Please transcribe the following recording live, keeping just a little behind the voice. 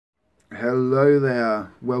Hello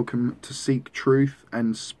there, welcome to Seek Truth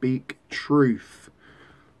and Speak Truth.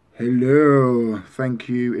 Hello, thank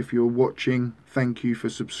you if you're watching, thank you for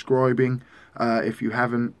subscribing. If you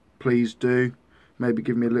haven't, please do. Maybe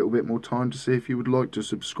give me a little bit more time to see if you would like to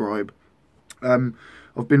subscribe.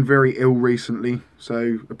 I've been very ill recently,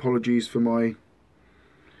 so apologies for my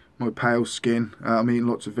pale skin. I'm eating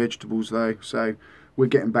lots of vegetables though, so we're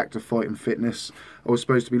getting back to fighting fitness. I was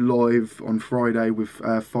supposed to be live on Friday with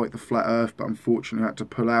Fight the Flat Earth, but unfortunately I had to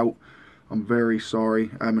pull out. I'm very sorry,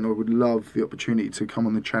 and I would love the opportunity to come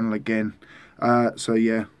on the channel again. So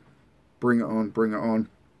yeah, bring it on, bring it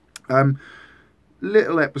on.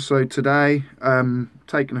 Little episode today,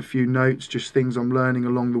 taking a few notes, just things I'm learning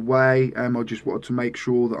along the way. I just wanted to make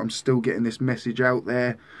sure that I'm still getting this message out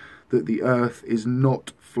there, that the earth is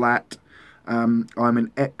not flat. I'm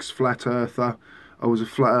an ex-flat earther. I was a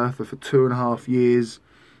flat earther for 2.5 years.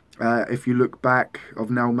 If you look back,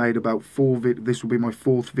 I've now made about this will be my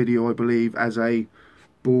 4th video, I believe, as a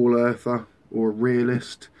ball earther or a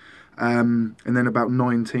realist. And then about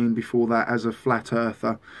 19 before that as a flat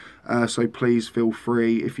earther. So please feel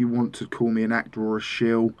free, if you want to call me an actor or a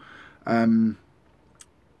shill, go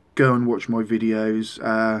and watch my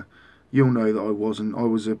videos. You'll know that I wasn't. I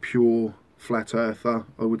was a pure flat earther.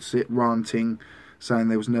 I would sit ranting, saying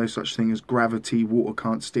there was no such thing as gravity, water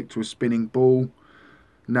can't stick to a spinning ball.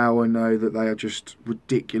 Now I know that they are just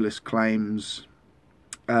ridiculous claims.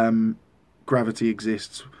 Gravity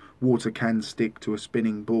exists, water can stick to a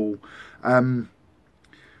spinning ball.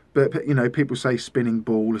 But you know, people say spinning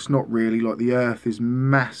ball, it's not really. Like, the earth is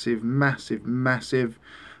massive, massive, massive.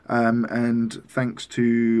 And thanks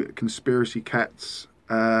to Conspiracy Cats,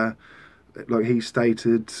 like he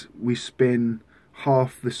stated, we spin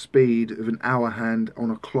half the speed of an hour hand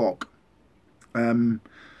on a clock.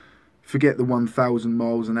 Forget the 1,000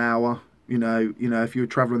 miles an hour. You know, if you were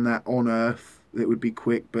travelling that on Earth, it would be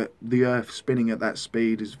quick, but the Earth spinning at that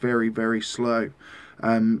speed is very, very slow.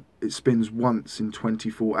 It spins once in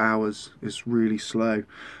 24 hours. It's really slow.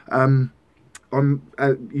 You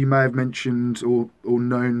may have mentioned or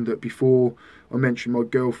known that before. I mentioned my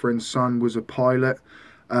girlfriend's son was a pilot,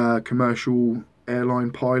 commercial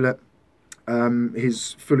airline pilot.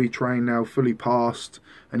 He's fully trained now, fully passed,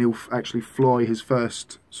 and he'll actually fly his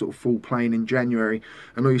first sort of full plane in January.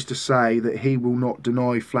 And I used to say that he will not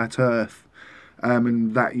deny flat Earth,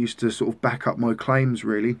 and that used to sort of back up my claims,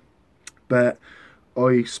 really. But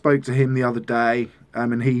I spoke to him the other day,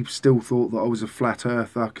 and he still thought that I was a flat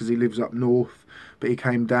earther because he lives up north. But he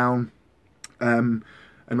came down, and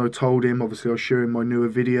I told him, obviously I was showing my newer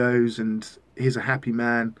videos, and he's a happy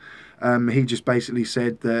man. He just basically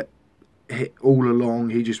said that all along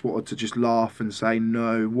he just wanted to just laugh and say,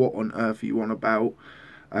 no, what on earth are you on about?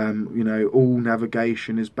 You know, all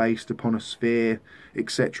navigation is based upon a sphere,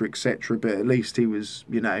 etc., etc. But at least he was,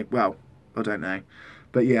 you know, well, I don't know.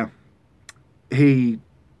 But yeah, he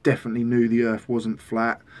definitely knew the earth wasn't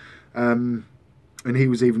flat. And he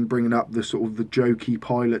was even bringing up the sort of the jokey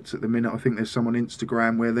pilots at the minute. I think there's some on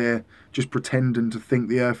Instagram where they're just pretending to think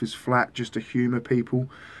the earth is flat just to humour people.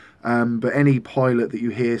 But any pilot that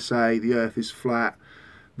you hear say the earth is flat,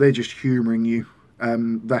 they're just humouring you.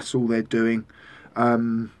 That's all they're doing.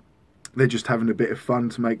 They're just having a bit of fun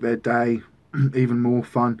to make their day even more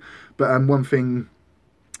fun. But one thing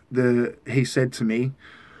that he said to me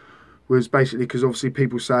was basically, because obviously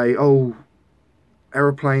people say, oh,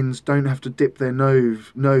 aeroplanes don't have to dip their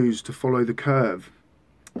nose to follow the curve.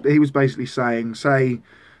 But he was basically saying, say,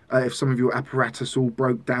 if some of your apparatus all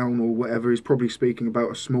broke down or whatever, he's probably speaking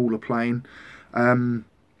about a smaller plane.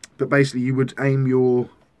 But basically you would aim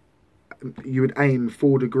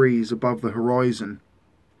 4 degrees above the horizon.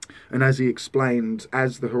 And as he explained,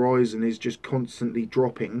 as the horizon is just constantly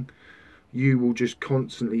dropping, you will just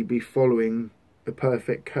constantly be following a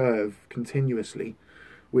perfect curve continuously,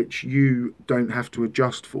 which you don't have to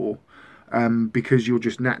adjust for, because you're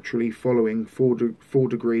just naturally following 4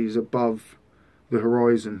 degrees above the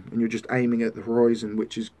horizon, and you're just aiming at the horizon,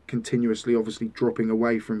 which is continuously obviously dropping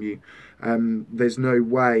away from you. There's no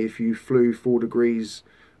way, if you flew 4 degrees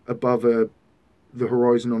above the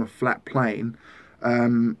horizon on a flat plane,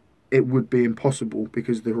 it would be impossible,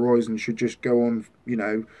 because the horizon should just go on, you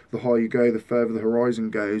know, the higher you go, the further the horizon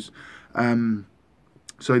goes.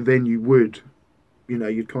 So then you would, you know,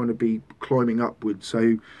 you'd kind of be climbing upwards.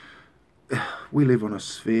 So we live on a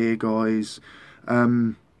sphere, guys.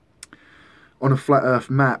 On a flat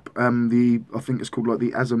Earth map, I think it's called like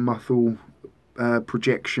the azimuthal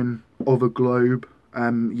projection of a globe.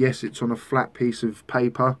 Yes, it's on a flat piece of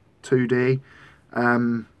paper, 2D.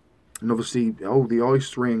 And obviously, oh, the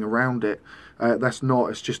ice ring around it. That's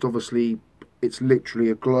not. It's just obviously, it's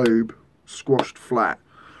literally a globe squashed flat.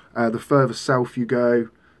 The further south you go,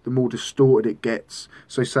 the more distorted it gets.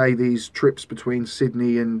 So say these trips between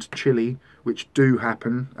Sydney and Chile, which do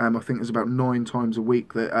happen, I think there's about 9 times a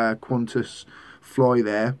week that Qantas fly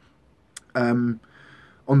there. On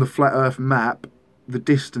the flat Earth map, the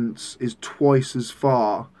distance is twice as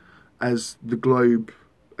far as the globe,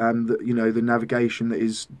 the navigation that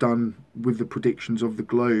is done with the predictions of the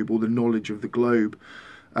globe, or the knowledge of the globe.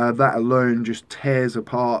 That alone just tears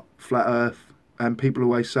apart flat Earth. And people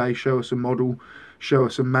always say, show us a model, show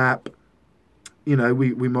us a map. We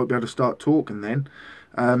might be able to start talking then.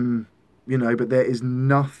 But there is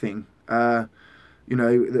nothing. At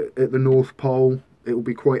the North Pole, it will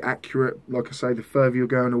be quite accurate. Like I say, the further you're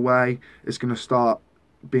going away, it's going to start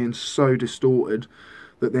being so distorted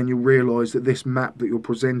that then you'll realise that this map that you're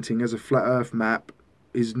presenting as a flat Earth map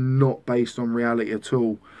is not based on reality at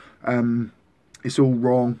all. It's all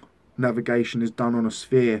wrong. Navigation is done on a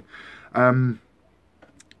sphere.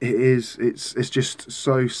 It's just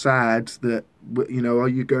so sad that, are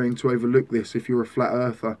you going to overlook this if you're a flat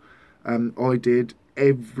earther? I did.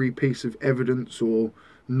 Every piece of evidence or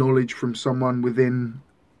knowledge from someone within,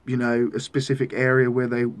 a specific area where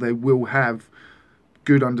they will have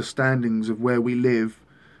good understandings of where we live,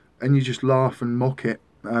 and you just laugh and mock it.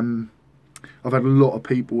 I've had a lot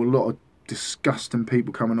of disgusting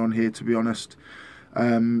people coming on here, to be honest.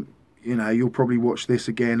 You'll probably watch this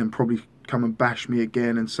again and probably come and bash me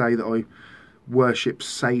again and say that I worship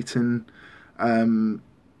Satan.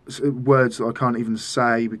 Words that I can't even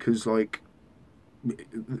say because, like,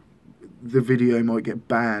 the video might get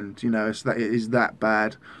banned. It is that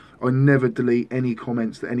bad. I never delete any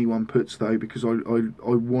comments that anyone puts, though, because I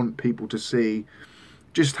want people to see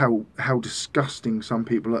just how disgusting some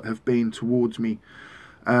people have been towards me.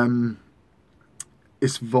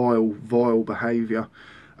 It's vile behaviour.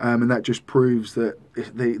 And that just proves that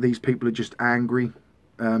these people are just angry.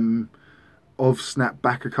 I've snapped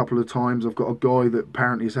back a couple of times. I've got a guy that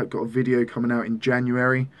apparently has got a video coming out in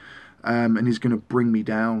January, and he's going to bring me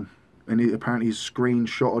down. And apparently he's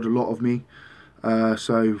screenshotted a lot of me.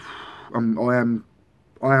 So I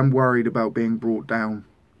am worried about being brought down.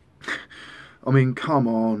 I mean, come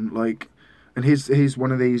on, like, and he's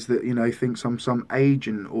one of these that thinks I'm some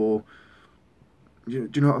agent or. Do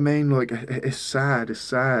you know what I mean? Like, it's sad. It's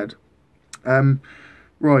sad.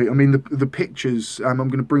 Right. I mean, the pictures. I'm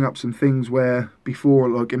going to bring up some things where before,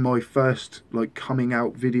 like in my first coming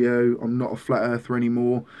out video, I'm not a flat earther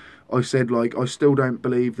anymore. I said I still don't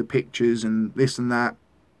believe the pictures and this and that.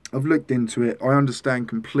 I've looked into it. I understand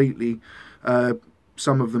completely.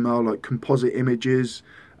 Some of them are like composite images.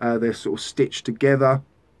 They're sort of stitched together.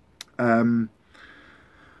 But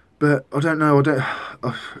I don't know.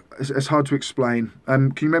 It's hard to explain.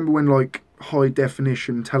 Can you remember when high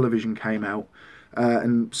definition television came out?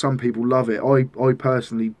 And some people love it. I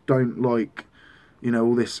personally don't like,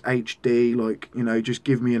 all this HD. Just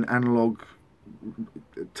give me an analog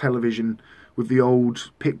television with the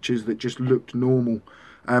old pictures that just looked normal.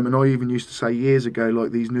 And I even used to say years ago,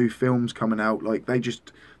 these new films coming out, they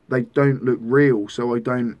don't look real. So I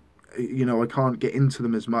don't. I can't get into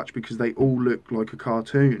them as much because they all look like a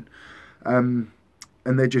cartoon. And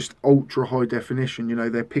they're just ultra high definition.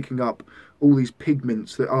 They're picking up all these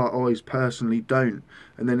pigments that our eyes personally don't.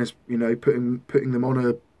 And then it's, putting them on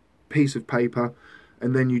a piece of paper,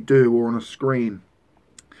 and then or on a screen.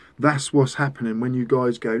 That's what's happening when you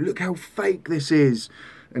guys go, look how fake this is.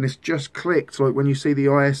 And it's just clicked. Like when you see the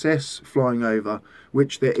ISS flying over,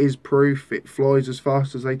 which there is proof, it flies as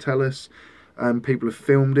fast as they tell us. People have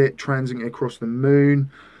filmed it, transiting across the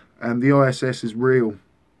moon. The ISS is real.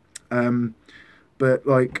 But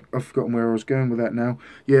I've forgotten where I was going with that now.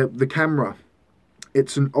 Yeah, the camera.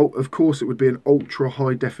 Of course it would be an ultra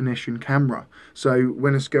high definition camera. So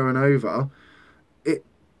when it's going over,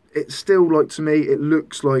 it's still to me, it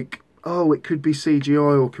looks like, oh, it could be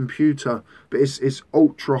CGI or computer, but it's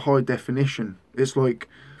ultra high definition. It's like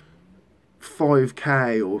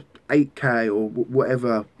 5K or 8K or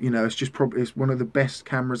whatever, it's just it's one of the best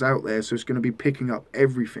cameras out there, so it's going to be picking up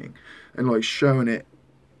everything and showing it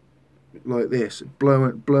like this,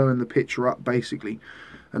 blowing the picture up basically.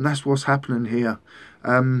 And that's what's happening here.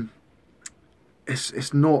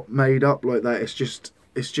 It's not made up like that. It's just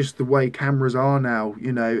the way cameras are now.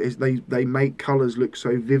 They make colours look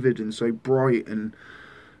so vivid and so bright, and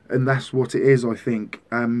that's what it is, I think.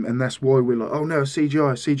 And that's why we're like, oh no,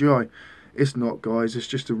 CGI. It's not, guys. It's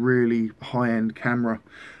just a really high-end camera.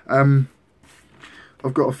 I've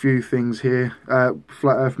got a few things here.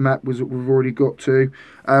 Flat Earth map we've already got to.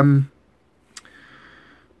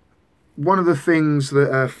 One of the things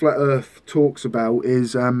that Flat Earth talks about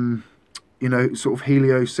is sort of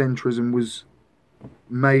heliocentrism was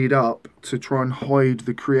made up to try and hide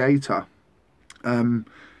the creator.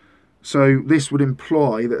 So this would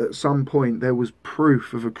imply that at some point there was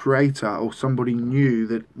proof of a creator, or somebody knew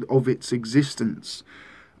that of its existence.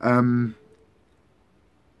 And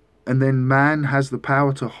then man has the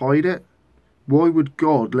power to hide it. Why would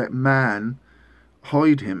God let man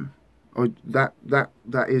hide him? That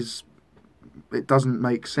is, it doesn't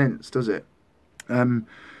make sense, does it?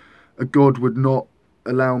 A God would not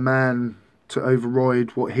allow man to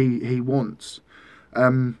override what he wants.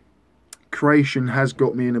 Creation has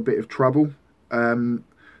got me in a bit of trouble.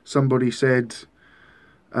 Somebody said,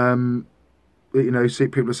 people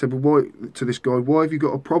have said, well, why, to this guy, why have you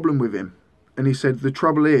got a problem with him? And he said, the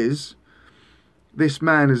trouble is, this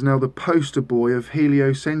man is now the poster boy of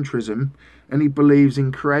heliocentrism, and he believes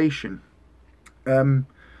in creation.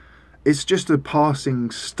 It's just a passing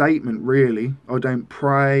statement, really. I don't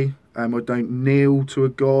pray. I don't kneel to a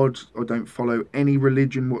god. I don't follow any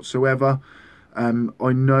religion whatsoever. I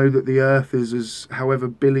know that the earth is as however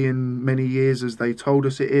billion many years as they told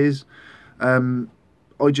us it is. I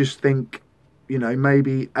just think,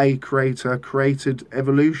 maybe a creator created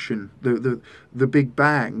evolution, the Big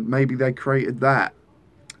Bang. Maybe they created that.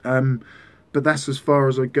 But that's as far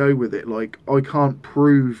as I go with it. Like, I can't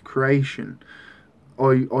prove creation.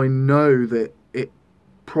 I know that it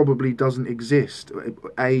probably doesn't exist,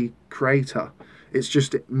 a creator. It's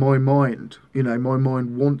just my mind. My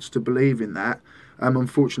mind wants to believe in that.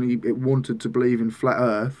 Unfortunately, it wanted to believe in flat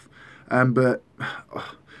Earth. But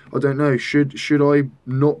I don't know. Should I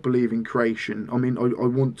not believe in creation? I mean, I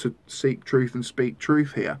want to seek truth and speak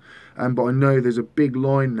truth here. But I know there's a big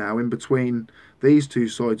line now in between these two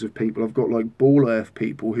sides of people. I've got like ball Earth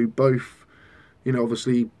people who both,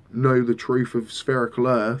 obviously know the truth of spherical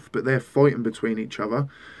Earth, but they're fighting between each other.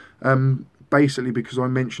 Basically because I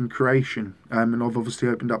mentioned creation, and I've obviously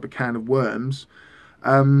opened up a can of worms.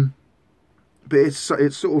 But it's sort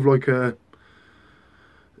of like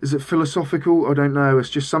is it philosophical? I don't know. It's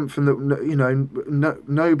just something that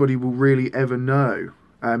nobody will really ever know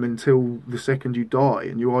until the second you die,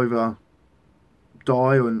 and you either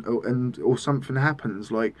die or something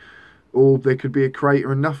happens, or there could be a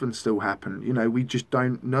creator and nothing still happen. We just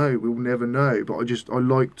don't know. We'll never know. But I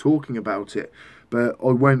like talking about it. But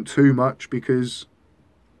I won't too much because,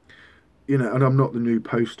 and I'm not the new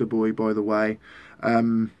poster boy, by the way.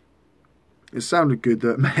 It sounded good,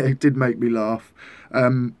 that it did make me laugh.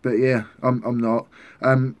 But yeah, I'm not.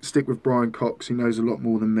 Stick with Brian Cox, he knows a lot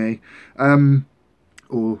more than me.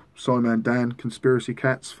 Or Simon Dan, Conspiracy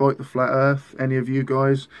Cats, Fight the Flat Earth, any of you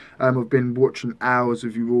guys. I've been watching hours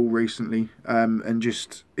of you all recently, and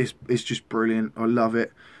just it's just brilliant. I love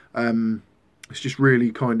it. It's just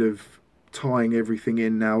really kind of tying everything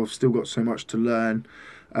in now. I've still got so much to learn.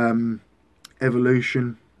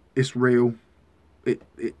 Evolution, it's real. It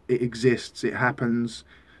exists. It happens.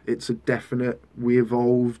 It's a definite. We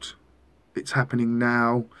evolved. It's happening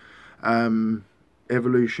now.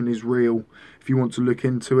 Evolution is real. If you want to look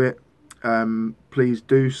into it, please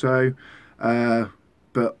do so.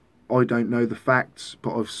 But I don't know the facts,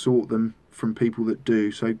 but I've sought them from people that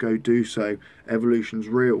do, so go do so. Evolution's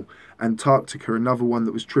real. Antarctica, another one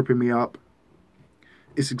that was tripping me up.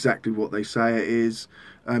 It's exactly what they say it is.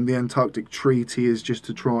 The Antarctic Treaty is just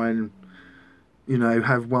to try and,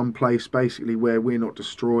 have one place basically where we're not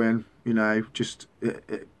destroying. That's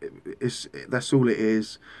all it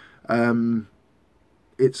is.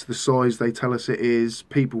 It's the size they tell us it is.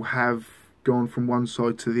 People have gone from one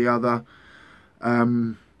side to the other.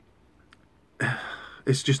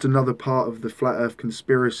 It's just another part of the flat Earth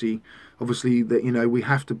conspiracy. Obviously, that we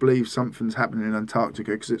have to believe something's happening in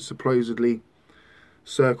Antarctica because it supposedly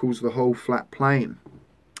circles the whole flat plane.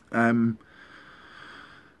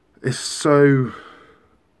 It's so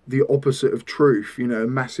the opposite of truth. A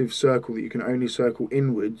massive circle that you can only circle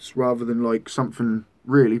inwards, rather than like something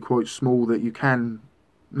really quite small that you can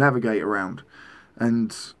navigate around.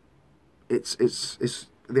 And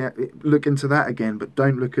look into that again, but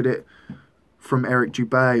don't look at it from Eric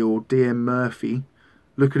Dubay or DM Murphy.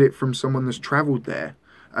 Look at it from someone that's travelled there.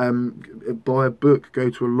 Buy a book, go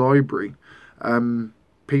to a library.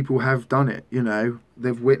 People have done it,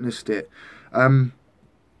 they've witnessed it.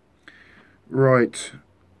 Right,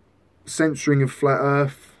 censoring of flat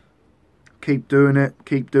Earth, keep doing it.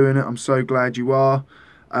 I'm so glad you are.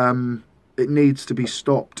 It needs to be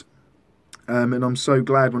stopped. And I'm so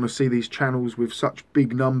glad when I see these channels with such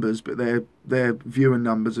big numbers, but their viewer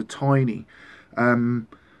numbers are tiny. And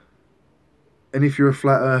if you're a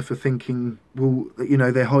flat earther thinking, well,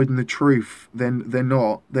 they're hiding the truth, then they're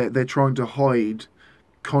not. They're trying to hide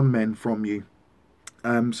con men from you.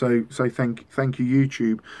 So thank you,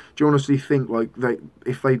 YouTube. Do you honestly think like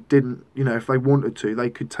if they didn't, if they wanted to, they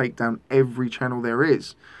could take down every channel there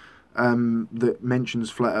is that mentions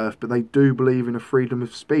flat Earth? But they do believe in a freedom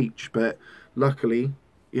of speech. But luckily,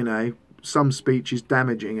 some speech is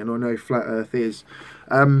damaging, and I know flat Earth is.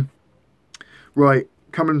 Right,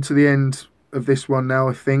 coming to the end of this one now,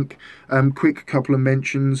 I think. Quick couple of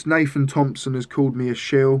mentions. Nathan Thompson has called me a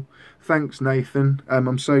shill. Thanks, Nathan.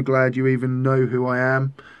 I'm so glad you even know who I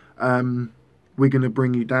am. We're going to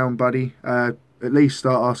bring you down, buddy. At least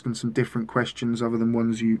start asking some different questions other than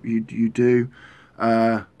ones you do,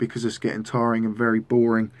 because it's getting tiring and very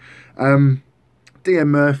boring. DM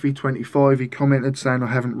Murphy 25, he commented saying I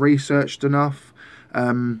haven't researched enough,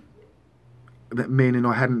 that meaning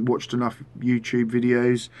I hadn't watched enough YouTube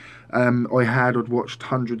videos. I'd watched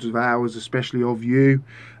hundreds of hours, especially of you.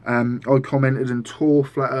 I commented and tore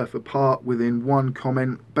Flat Earth apart within one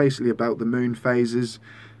comment, basically about the moon phases,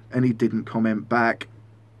 and he didn't comment back,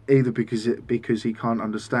 either because he can't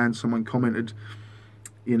understand. Someone commented,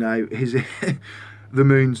 the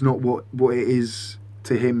moon's not what it is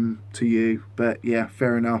to him, to you. But yeah,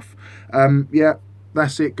 fair enough. Yeah,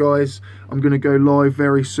 that's it, guys. I'm going to go live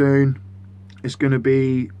very soon. It's going to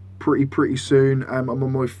be pretty soon. I'm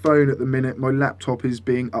on my phone at the minute. My laptop is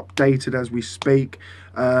being updated as we speak,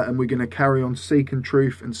 and we're going to carry on seeking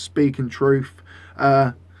truth and speaking truth.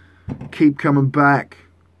 Keep coming back.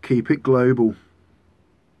 Keep it global.